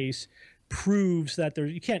Malarkey case proves that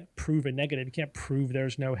you can't prove a negative. You can't prove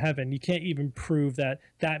there's no heaven. You can't even prove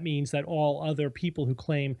that means that all other people who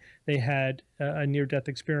claim they had a near-death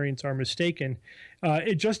experience are mistaken.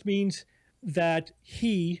 It just means that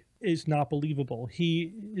he is not believable.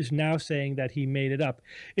 He is now saying that he made it up.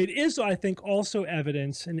 It is, I think, also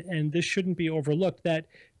evidence, and this shouldn't be overlooked, that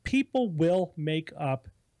people will make up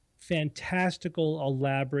fantastical,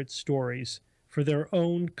 elaborate stories for their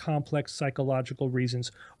own complex psychological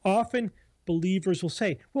reasons. Often believers will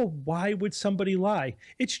say, well, why would somebody lie?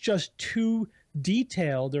 It's just too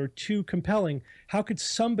detailed or too compelling. How could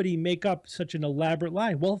somebody make up such an elaborate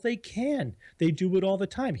lie? Well, they can. They do it all the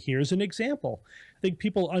time. Here's an example. I think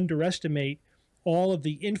people underestimate all of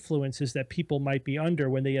the influences that people might be under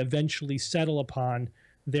when they eventually settle upon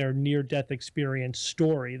their near-death experience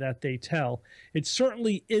story that they tell. It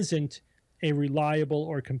certainly isn't a reliable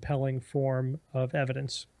or compelling form of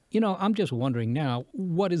evidence. You know, I'm just wondering now,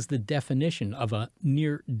 what is the definition of a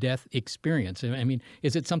near-death experience? I mean,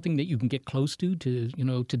 is it something that you can get close to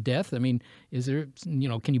death? I mean, is there,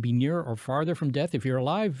 can you be near or farther from death? If you're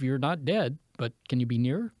alive, you're not dead, but can you be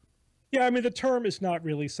near? Yeah, I mean, the term is not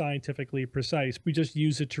really scientifically precise. We just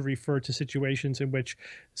use it to refer to situations in which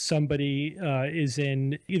somebody is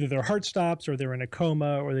in either their heart stops or they're in a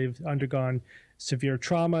coma or they've undergone severe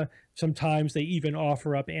trauma. Sometimes they even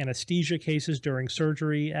offer up anesthesia cases during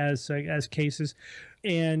surgery as cases.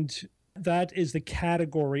 And that is the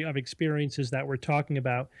category of experiences that we're talking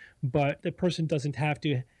about. But the person doesn't have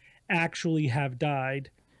to actually have died.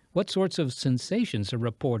 What sorts of sensations are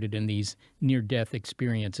reported in these near-death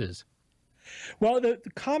experiences? Well, the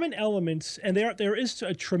common elements, and there is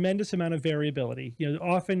a tremendous amount of variability.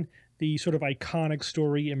 Often the sort of iconic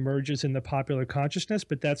story emerges in the popular consciousness,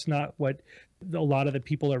 but that's not what a lot of the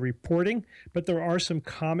people are reporting. But there are some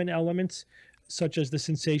common elements, such as the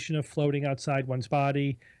sensation of floating outside one's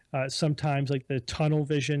body, sometimes like the tunnel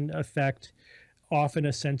vision effect, often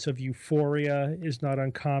a sense of euphoria is not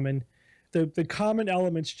uncommon. The common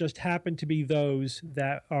elements just happen to be those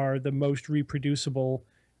that are the most reproducible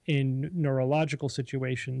in neurological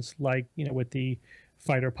situations, like with the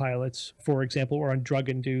fighter pilots, for example, or on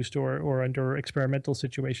drug-induced or under experimental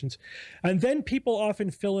situations. And then people often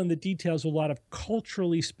fill in the details with a lot of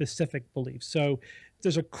culturally specific beliefs. So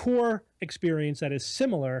there's a core experience that is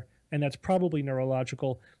similar, and that's probably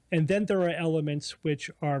neurological. And then there are elements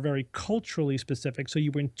which are very culturally specific. So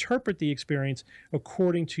you interpret the experience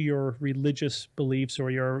according to your religious beliefs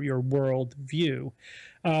or your world view.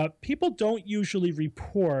 People don't usually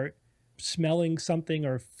report smelling something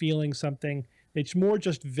or feeling something. It's more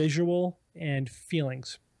just visual and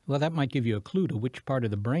feelings. Well, that might give you a clue to which part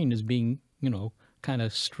of the brain is being, kind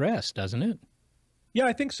of stressed, doesn't it? Yeah,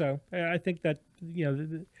 I think so. I think that,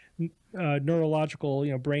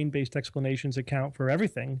 neurological, brain-based explanations account for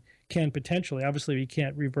everything, can potentially. Obviously, we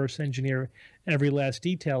can't reverse engineer every last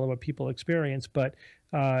detail of what people experience, but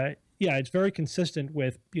yeah, it's very consistent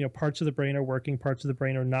with, parts of the brain are working, parts of the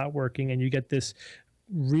brain are not working, and you get this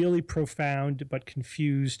really profound but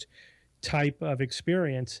confused type of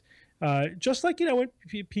experience. Just like, when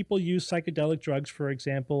people use psychedelic drugs, for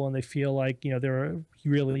example, and they feel like, they're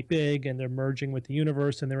really big and they're merging with the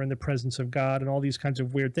universe and they're in the presence of God and all these kinds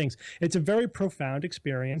of weird things. It's a very profound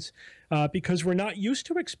experience because we're not used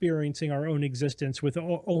to experiencing our own existence with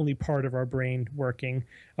only part of our brain working,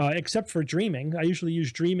 except for dreaming. I usually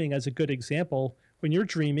use dreaming as a good example. When you're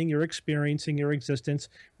dreaming, you're experiencing your existence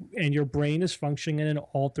and your brain is functioning in an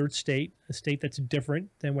altered state, a state that's different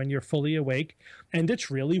than when you're fully awake. And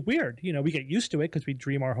it's really weird. We get used to it because we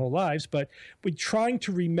dream our whole lives, but when trying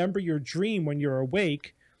to remember your dream when you're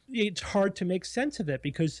awake, it's hard to make sense of it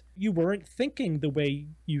because you weren't thinking the way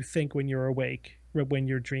you think when you're awake, or when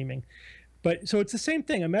you're dreaming. But so it's the same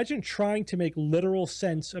thing. Imagine trying to make literal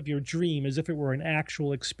sense of your dream as if it were an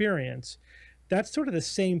actual experience. That's sort of the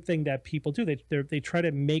same thing that people do. They try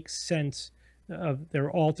to make sense of their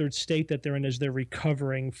altered state that they're in as they're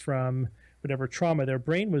recovering from whatever trauma their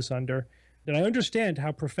brain was under. And I understand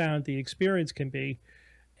how profound the experience can be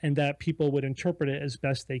and that people would interpret it as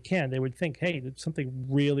best they can. They would think, hey, something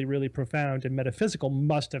really, really profound and metaphysical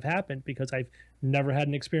must have happened because I've never had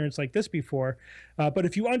an experience like this before. But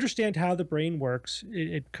if you understand how the brain works,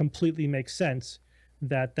 it completely makes sense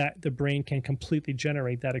that the brain can completely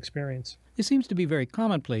generate that experience. It seems to be very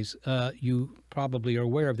commonplace. You probably are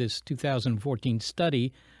aware of this 2014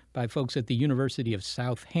 study by folks at the University of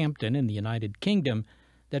Southampton in the United Kingdom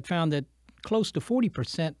that found that close to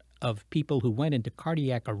 40% of people who went into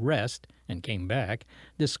cardiac arrest and came back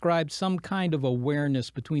described some kind of awareness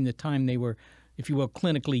between the time they were, if you will,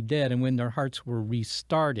 clinically dead and when their hearts were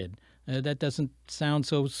restarted. That doesn't sound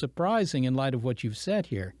so surprising in light of what you've said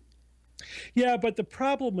here. Yeah, but the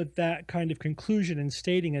problem with that kind of conclusion and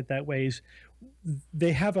stating it that way is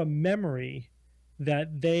they have a memory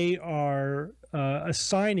that they are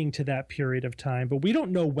assigning to that period of time, but we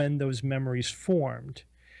don't know when those memories formed.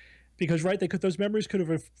 Because, right, those memories could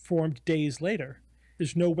have formed days later.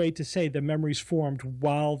 There's no way to say the memories formed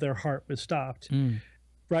while their heart was stopped,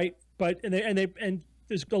 right? But and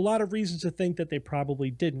there's a lot of reasons to think that they probably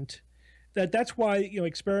didn't. That's why, you know,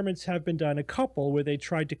 experiments have been done, a couple where they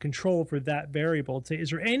tried to control for that variable. To say, is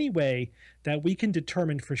there any way that we can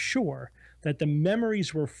determine for sure that the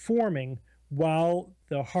memories were forming while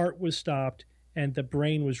the heart was stopped and the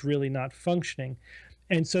brain was really not functioning?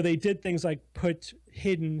 And so they did things like put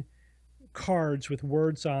hidden cards with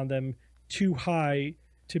words on them too high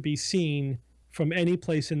to be seen from any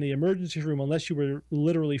place in the emergency room unless you were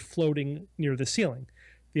literally floating near the ceiling.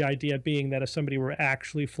 The idea being that if somebody were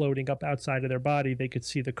actually floating up outside of their body, they could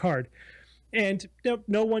see the card. And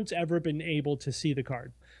no one's ever been able to see the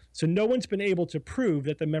card. So no one's been able to prove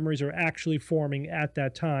that the memories are actually forming at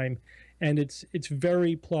that time. And it's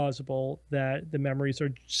very plausible that the memories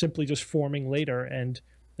are simply just forming later. And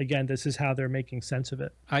again, this is how they're making sense of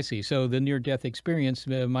it. I see. So the near-death experience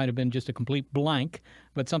might have been just a complete blank,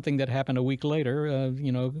 but something that happened a week later,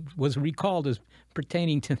 was recalled as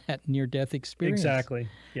pertaining to that near-death experience. Exactly.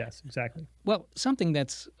 Yes, exactly. Well, something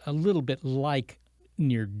that's a little bit like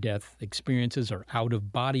near-death experiences or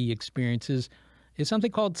out-of-body experiences is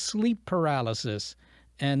something called sleep paralysis.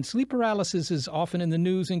 And sleep paralysis is often in the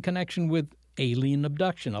news in connection with alien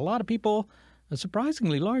abduction. A lot of people, a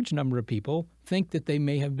surprisingly large number of people, think that they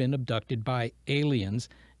may have been abducted by aliens.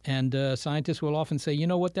 And scientists will often say, you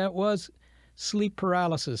know what that was? Sleep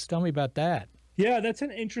paralysis. Tell me about that. Yeah, that's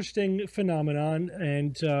an interesting phenomenon,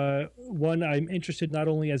 and one I'm interested not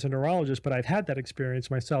only as a neurologist, but I've had that experience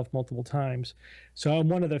myself multiple times. So I'm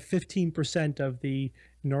one of the 15% of the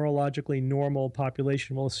neurologically normal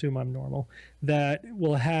population, we'll assume I'm normal, that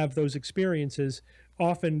will have those experiences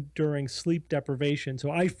often during sleep deprivation. So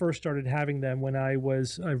I first started having them when I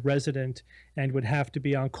was a resident and would have to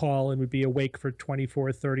be on call and would be awake for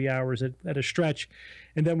 24, 30 hours at a stretch.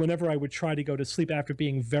 And then whenever I would try to go to sleep after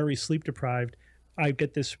being very sleep deprived, I'd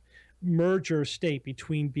get this merger state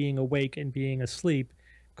between being awake and being asleep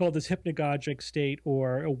called this hypnagogic state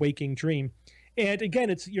or a waking dream. And again,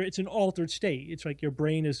 it's an altered state. It's like your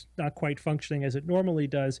brain is not quite functioning as it normally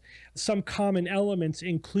does. Some common elements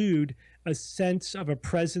include a sense of a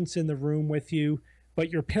presence in the room with you, but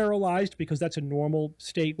you're paralyzed because that's a normal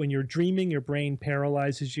state. When you're dreaming, your brain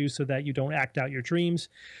paralyzes you so that you don't act out your dreams.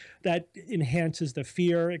 That enhances the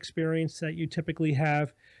fear experience that you typically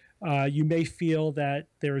have. You may feel that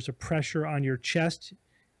there is a pressure on your chest,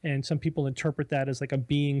 and some people interpret that as like a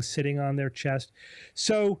being sitting on their chest.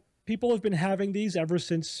 So people have been having these ever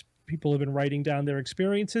since people have been writing down their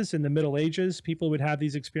experiences. In the Middle Ages, people would have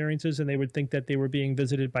these experiences and they would think that they were being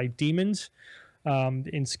visited by demons.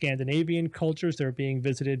 In Scandinavian cultures, they were being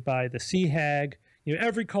visited by the sea hag. You know,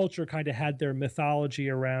 every culture kind of had their mythology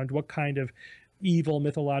around what kind of evil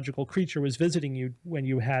mythological creature was visiting you when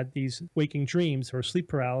you had these waking dreams or sleep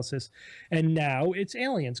paralysis. And now it's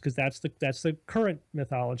aliens, because that's the current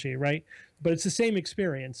mythology, right? But it's the same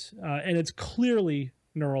experience, and it's clearly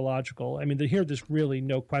neurological. I mean, here there's really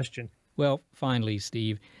no question. Well, finally,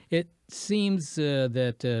 Steve, it seems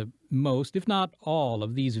that most, if not all,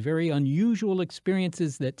 of these very unusual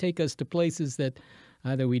experiences that take us to places that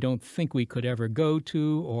either we don't think we could ever go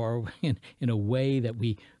to or in a way that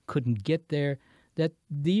we couldn't get there, that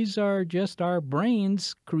these are just our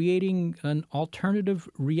brains creating an alternative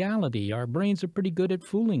reality. Our brains are pretty good at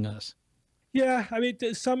fooling us. Yeah, I mean,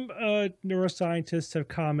 some neuroscientists have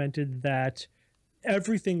commented that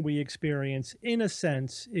everything we experience, in a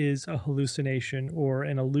sense, is a hallucination or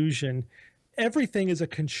an illusion. Everything is a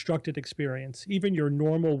constructed experience. Even your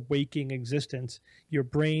normal waking existence, your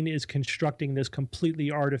brain is constructing this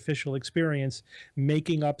completely artificial experience,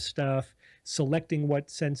 making up stuff, selecting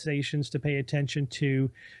what sensations to pay attention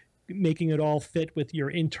to, making it all fit with your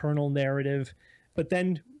internal narrative. But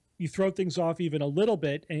then you throw things off even a little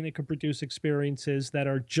bit, and it can produce experiences that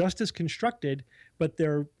are just as constructed, but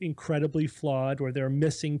they're incredibly flawed, or they're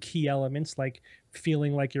missing key elements like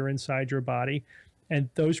feeling like you're inside your body. and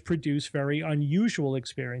those produce very unusual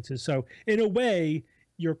experiences. So in a way,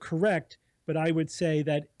 you're correct, but I would say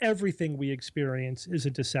that everything we experience is a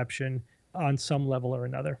deception on some level or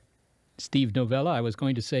another. Steve Novella, I was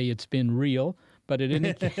going to say it's been real, but in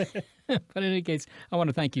any case, I want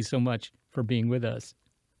to thank you so much for being with us.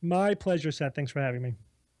 My pleasure, Seth. Thanks for having me.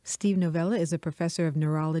 Steve Novella is a professor of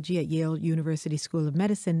neurology at Yale University School of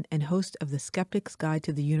Medicine and host of the Skeptic's Guide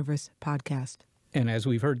to the Universe podcast. And as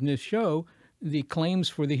we've heard in this show, the claims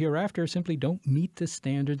for the hereafter simply don't meet the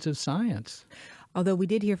standards of science. Although we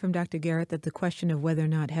did hear from Dr. Garrett that the question of whether or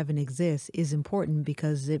not heaven exists is important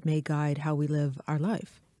because it may guide how we live our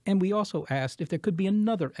life. And we also asked if there could be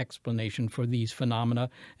another explanation for these phenomena.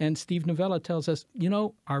 And Steve Novella tells us,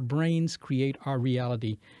 our brains create our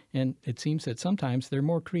reality. And it seems that sometimes they're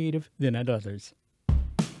more creative than at others.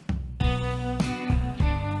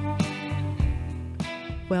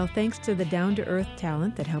 Well, thanks to the down-to-earth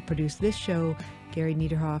talent that helped produce this show, Gary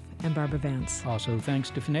Niederhoff and Barbara Vance. Also, thanks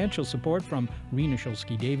to financial support from Rena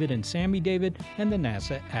Shulsky-David and Sammy David and the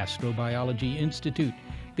NASA Astrobiology Institute.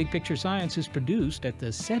 Big Picture Science is produced at the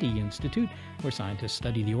SETI Institute, where scientists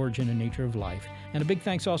study the origin and nature of life. And a big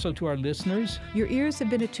thanks also to our listeners. Your ears have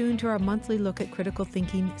been attuned to our monthly look at critical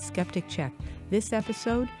thinking, Skeptic Check. This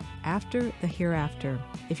episode, After the Hereafter.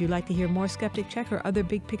 If you'd like to hear more Skeptic Check or other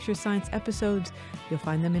Big Picture Science episodes, you'll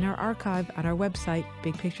find them in our archive on our website,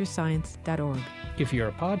 bigpicturescience.org. If you're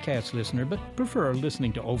a podcast listener but prefer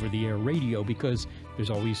listening to over-the-air radio because there's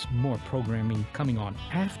always more programming coming on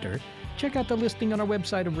after, check out the listing on our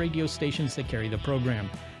website of radio stations that carry the program.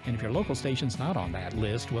 And if your local station's not on that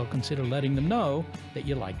list, well, consider letting them know that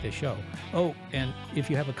you like the show. Oh, and if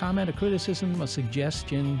you have a comment, a criticism, a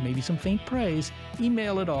suggestion, maybe some faint praise,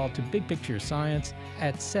 email it all to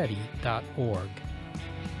bigpicturescience@seti.org.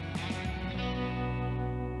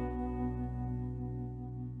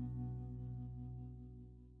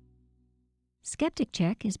 Skeptic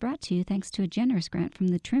Check is brought to you thanks to a generous grant from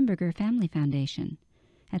the Trimberger Family Foundation.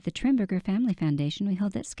 At the Trimberger Family Foundation, we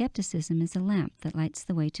hold that skepticism is a lamp that lights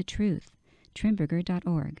the way to truth.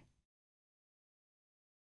 Trimberger.org.